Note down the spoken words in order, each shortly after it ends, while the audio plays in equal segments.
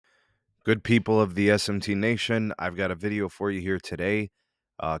Good people of the SMT Nation, I've got a video for you here today.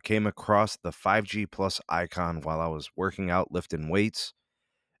 Came across the 5G Plus icon while I was working out, lifting weights,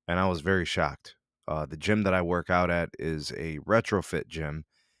 and I was very shocked. The gym that I work out at is a retrofit gym,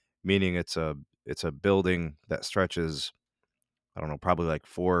 meaning it's a building that stretches, I don't know, probably like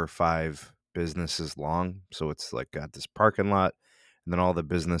 4 or 5 businesses long. So it's like got this parking lot, and then all the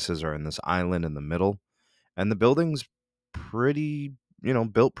businesses are in this island in the middle. And the building's pretty,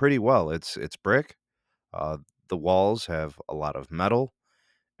 built pretty well. It's brick. uh, the walls have a lot of metal,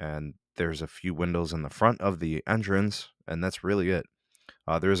 and there's a few windows in the front of the entrance, and that's really it.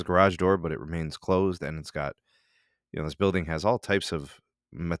 There is a garage door, but it remains closed, and it's got, this building has all types of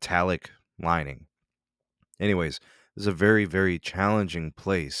metallic lining. Anyways, this is a very, very challenging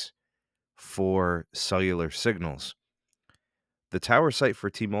place for cellular signals. The tower site for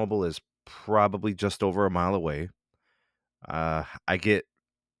T-Mobile is probably just over a mile away. I get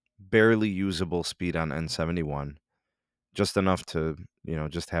barely usable speed on N71, just enough to,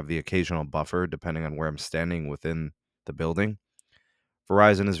 just have the occasional buffer depending on where I'm standing within the building.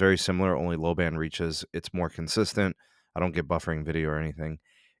 Verizon is very similar, only low band reaches. It's more consistent. I don't get buffering video or anything.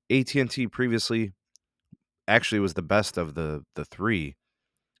 AT&T previously actually was the best of the three.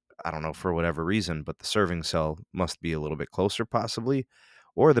 I don't know for whatever reason, but the serving cell must be a little bit closer possibly,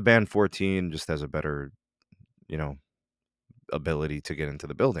 or the band 14 just has a better, you know, ability to get into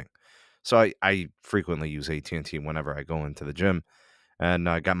the building. So I frequently use AT&T whenever I go into the gym. And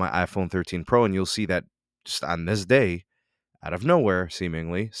I got my iPhone 13 Pro, and you'll see that just on this day, out of nowhere,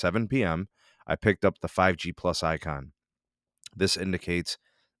 seemingly 7 p.m., I picked up the 5G Plus icon. This indicates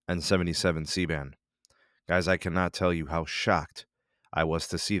N77 C-band. Guys, I cannot tell you how shocked I was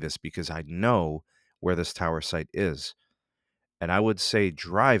to see this because I know where this tower site is. And I would say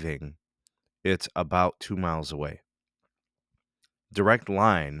driving, it's about 2 miles away. Direct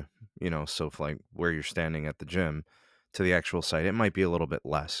line, so if like where you're standing at the gym to the actual site, it might be a little bit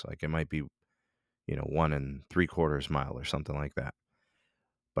less. Like it might be 1 3/4 mile or something like that.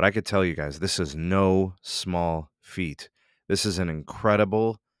 But I could tell you guys, this is no small feat. This is an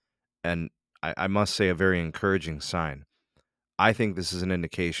incredible and I must say a very encouraging sign. I think this is an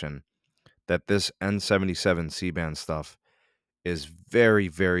indication that this N77 C-band stuff is very,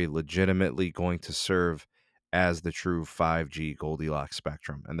 very legitimately going to serve as the true 5G Goldilocks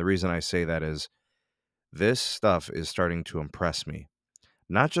spectrum. And the reason I say that is this stuff is starting to impress me.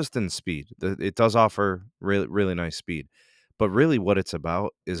 Not just in speed. It does offer really, really nice speed, but really what it's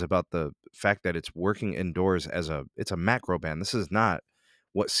about is about the fact that it's working indoors it's a macro band. This is not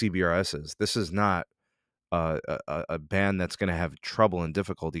what CBRS is. This is not a band that's going to have trouble and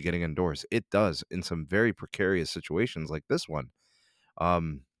difficulty getting indoors. It does in some very precarious situations like this one.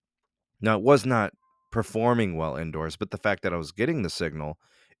 Um, Now, it was not performing well indoors, but the fact that I was getting the signal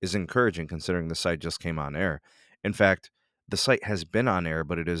is encouraging considering the site just came on air. In fact, the site has been on air,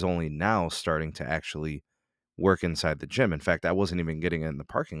 but it is only now starting to actually work inside the gym. In fact, I wasn't even getting it in the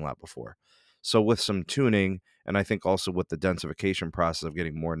parking lot before. So, with some tuning, and I think also with the densification process of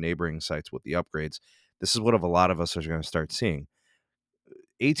getting more neighboring sites with the upgrades, this is what a lot of us are going to start seeing.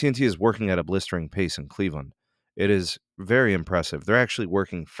 AT&T is working at a blistering pace in Cleveland. It is very impressive. They're actually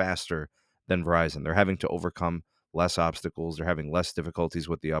working faster than Verizon. They're having to overcome less obstacles. They're having less difficulties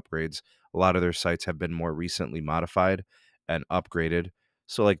with the upgrades. A lot of their sites have been more recently modified and upgraded.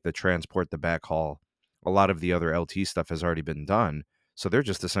 So, like the transport, the backhaul, a lot of the other LT stuff has already been done. So they're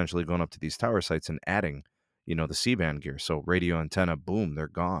just essentially going up to these tower sites and adding, the C-band gear. So radio antenna, boom, they're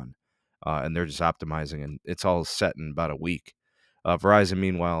gone. And they're just optimizing, and it's all set in about a week. Verizon,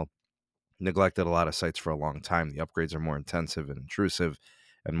 meanwhile, neglected a lot of sites for a long time. The upgrades are more intensive and intrusive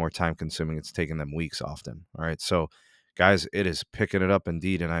and more time consuming. It's taken them weeks often. All right. So, guys, it is picking it up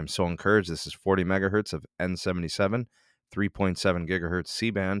indeed. And I'm so encouraged. This is 40 megahertz of N77, 3.7 gigahertz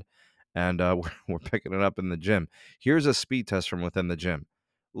C band. And we're picking it up in the gym. Here's a speed test from within the gym.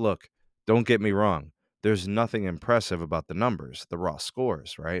 Look, don't get me wrong. There's nothing impressive about the numbers, the raw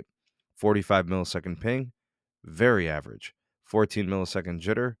scores, right? 45 millisecond ping, very average. 14 millisecond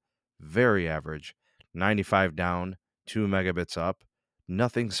jitter, very average. 95 down, 2 megabits up.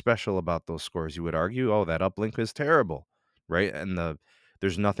 Nothing special about those scores. You would argue, oh, that uplink is terrible, right? And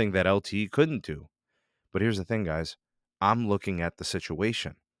there's nothing that LTE couldn't do. But here's the thing, guys. I'm looking at the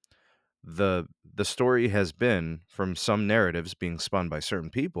situation. The story has been from some narratives being spun by certain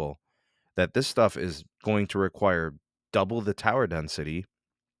people that this stuff is going to require double the tower density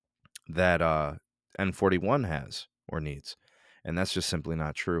that N41 has or needs. And that's just simply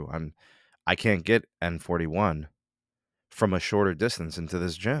not true. I can't get N41 from a shorter distance into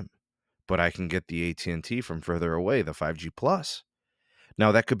this gym, but I can get the AT&T from further away, the 5G Plus.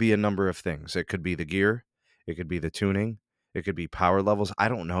 Now, that could be a number of things. It could be the gear, it could be the tuning, it could be power levels. I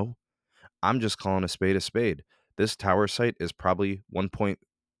don't know. I'm just calling a spade a spade. This tower site is probably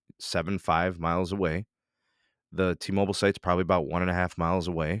 1.75 miles away. The T-Mobile site's probably about 1.5 miles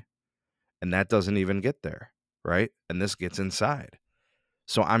away, and that doesn't even get there, right? And this gets inside.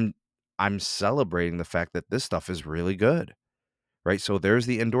 So I'm celebrating the fact that this stuff is really good, right? So there's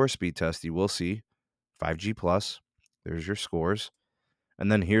the indoor speed test. You will see 5G plus. There's your scores.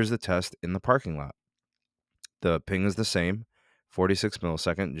 And then here's the test in the parking lot. The ping is the same, 46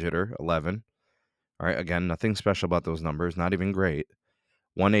 millisecond, jitter 11. All right, again, nothing special about those numbers, not even great.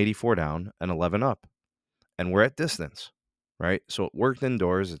 184 down and 11 up. And we're at distance, right? So it worked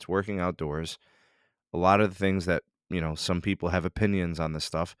indoors, it's working outdoors. A lot of the things that, some people have opinions on this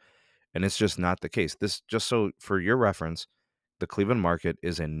stuff, and it's just not the case. This, just so for your reference, the Cleveland market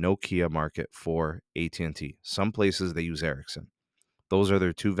is a Nokia market for AT&T. Some places they use Ericsson. Those are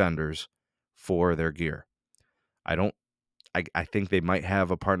their two vendors for their gear. I think they might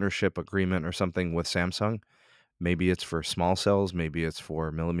have a partnership agreement or something with Samsung. Maybe it's for small cells, maybe it's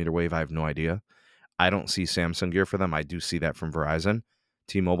for millimeter wave. I have no idea. I don't see Samsung gear for them. I do see that from Verizon.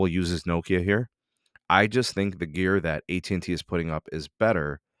 T-Mobile uses Nokia here. I just think the gear that AT&T is putting up is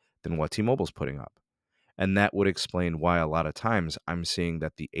better than what T-Mobile's putting up. And that would explain why a lot of times I'm seeing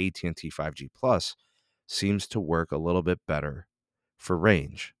that the AT&T 5G Plus seems to work a little bit better for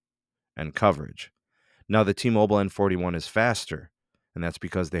range and coverage. Now, the T-Mobile N41 is faster, and that's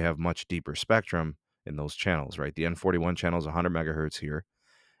because they have much deeper spectrum in those channels, right? The N41 channel is 100 megahertz here,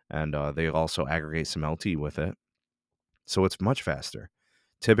 and they also aggregate some LTE with it. So it's much faster.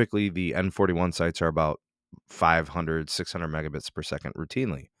 Typically, the N41 sites are about 500, 600 megabits per second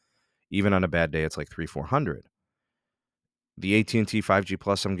routinely. Even on a bad day, it's like 400. The AT&T 5G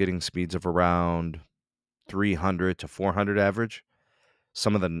Plus, I'm getting speeds of around 300 to 400 average.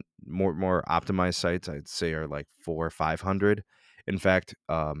 Some of the more optimized sites, I'd say, are like 400 or 500. In fact,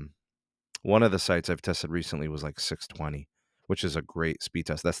 one of the sites I've tested recently was like 620, which is a great speed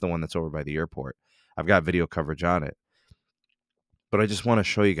test. That's the one that's over by the airport. I've got video coverage on it. But I just want to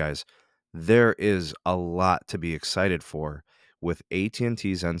show you guys, there is a lot to be excited for with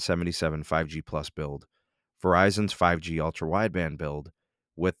AT&T's N77 5G Plus build, Verizon's 5G ultra-wideband build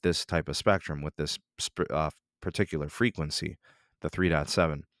with this type of spectrum, with this particular frequency, the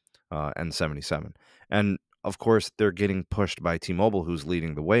 3.7 N77. And of course, they're getting pushed by T-Mobile, who's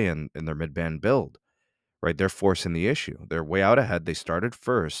leading the way in their mid-band build, right? They're forcing the issue. They're way out ahead. They started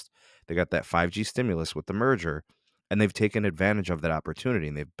first. They got that 5G stimulus with the merger, and they've taken advantage of that opportunity,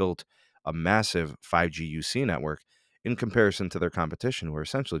 and they've built a massive 5G UC network in comparison to their competition, who are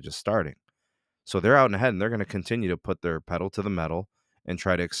essentially just starting. So they're out and ahead, and they're going to continue to put their pedal to the metal and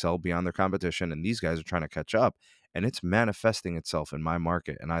try to excel beyond their competition, and these guys are trying to catch up, and it's manifesting itself in my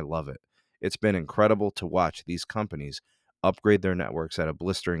market, and I love it. It's been incredible to watch these companies upgrade their networks at a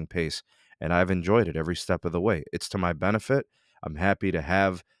blistering pace, and I've enjoyed it every step of the way. It's to my benefit. I'm happy to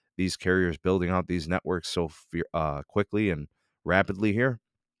have these carriers building out these networks so quickly and rapidly here,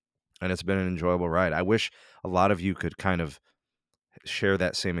 and it's been an enjoyable ride. I wish a lot of you could kind of share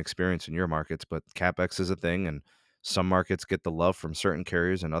that same experience in your markets, but CapEx is a thing, and some markets get the love from certain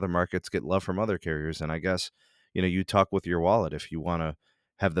carriers and other markets get love from other carriers. And I guess, you talk with your wallet. If you want to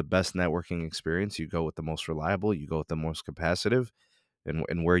have the best networking experience, you go with the most reliable, you go with the most capacitive,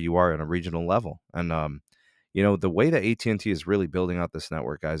 and where you are on a regional level. And the way that AT&T is really building out this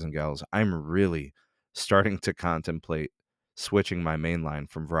network, guys and gals, I'm really starting to contemplate switching my main line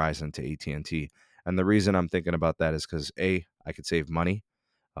from Verizon to AT&T. And the reason I'm thinking about that is because I could save money.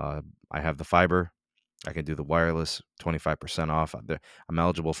 I have the fiber. I can do the wireless 25% off. I'm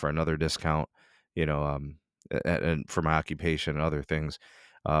eligible for another discount, and for my occupation and other things.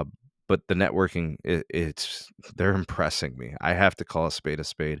 Uh, but the networking, they're impressing me. I have to call a spade a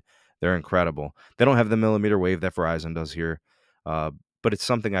spade. They're incredible. They don't have the millimeter wave that Verizon does here, but it's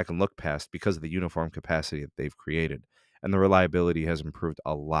something I can look past because of the uniform capacity that they've created. And the reliability has improved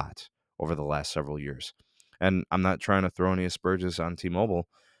a lot over the last several years. And I'm not trying to throw any asperges on T-Mobile,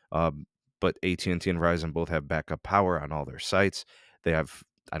 but AT&T and Verizon both have backup power on all their sites. I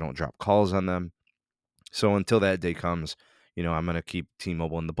don't drop calls on them. So until that day comes, I'm going to keep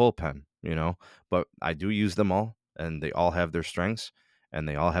T-Mobile in the bullpen, but I do use them all, and they all have their strengths and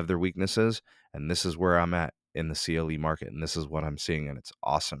they all have their weaknesses. And this is where I'm at in the CLE market. And this is what I'm seeing. And it's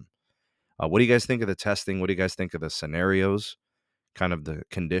awesome. What do you guys think of the testing? What do you guys think of the scenarios, kind of the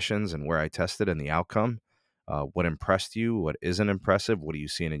conditions and where I tested and the outcome? What impressed you? What isn't impressive? What are you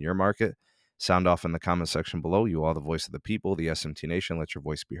seeing in your market? Sound off in the comment section below. You are the voice of the people, the SMT Nation. Let your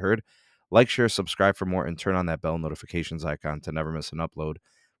voice be heard. Like, share, subscribe for more, and turn on that bell notifications icon to never miss an upload.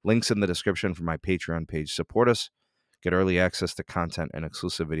 Links in the description for my Patreon page. Support us. Get early access to content and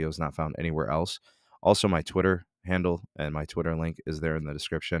exclusive videos not found anywhere else. Also, my Twitter handle and my Twitter link is there in the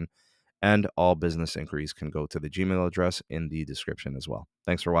description. And all business inquiries can go to the Gmail address in the description as well.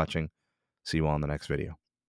 Thanks for watching. See you all in the next video.